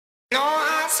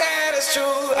it's true.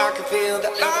 I can feel the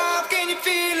love, can you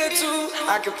feel it too?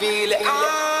 I can feel it, I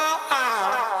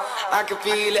can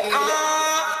feel it,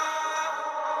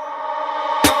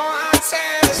 No, I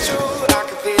said it's true. I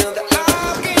can feel the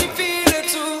love, can you feel it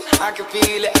too? I can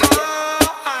feel it,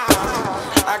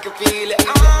 I can feel it,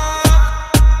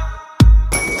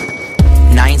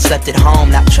 And I ain't slept at home,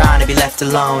 not trying to be left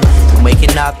alone. I'm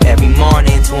waking up every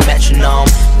morning to a metronome.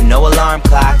 With no alarm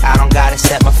clock, I don't gotta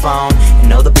set my phone. You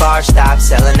know the bar stopped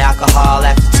selling alcohol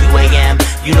after 2 a.m.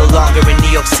 You no longer in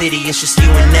New York City, it's just you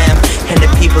and them. And the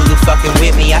people who fucking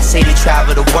with me, I say they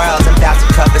travel the world. I'm about to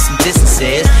cover some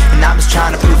distances, and I'm just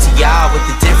trying to prove to y'all what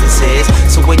the difference is.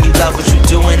 So when you love what you're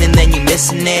doing and then you're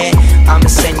missing it,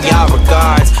 I'ma send y'all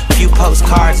regards. Few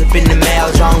postcards up in the mail,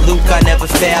 Jean-Luc, I never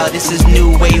fail. This is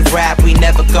new wave rap, we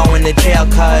never going to jail.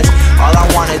 Cause all I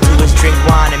wanna do is drink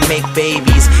wine and make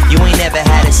babies. You ain't never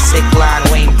had a sick line,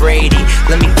 Wayne Brady.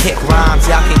 Let me kick rhymes,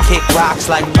 y'all can kick rocks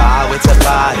like ba with a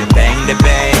ba, and bang to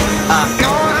bang. No,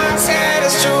 I said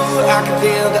it's true. I can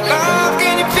feel the love,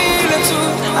 can you feel it too?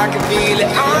 I can feel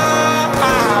it,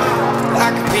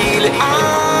 I can feel it,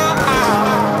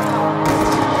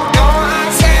 No, I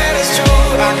said it's true.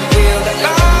 I can feel the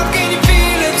love, can you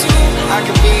feel it too? I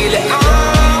can feel it,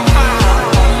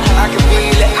 I can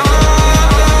feel it,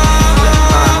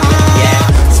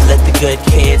 Yeah, so let the good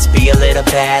kids be a little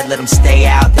bad, let them stay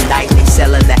out. The night they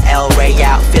selling the El Rey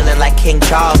out, feeling like King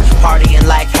Charles, partying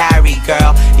like Harry,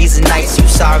 girl. These are nights you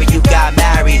sorry you got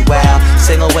married. Well,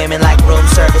 single women like room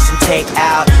service and take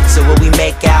out. So when we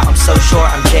make out, I'm so short,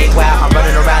 I'm J-Wow. I'm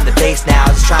running around the base now,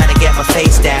 just trying to get my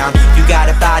face down. You got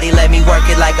a body, let me work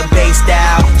it like I'm based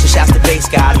out. Just shouts the bass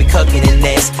god, we cooking in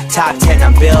this. Top 10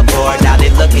 on Billboard, now they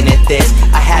looking at this.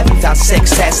 I haven't found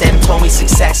success, M told me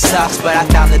success sucks, but I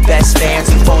found the best fans.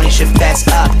 You phony should fess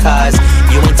up, cause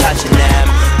you ain't touching them,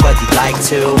 but you'd like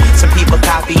to. Some people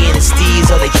copying the steez,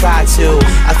 or they try to.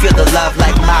 I feel the love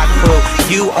like my crew.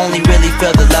 You only really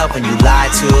feel the love when you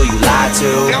lie to, you lie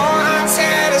to. No, I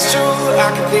said it's true.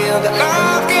 I can feel the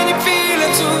love, can you feel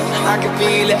it too? I can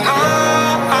feel it,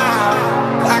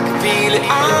 I can feel it,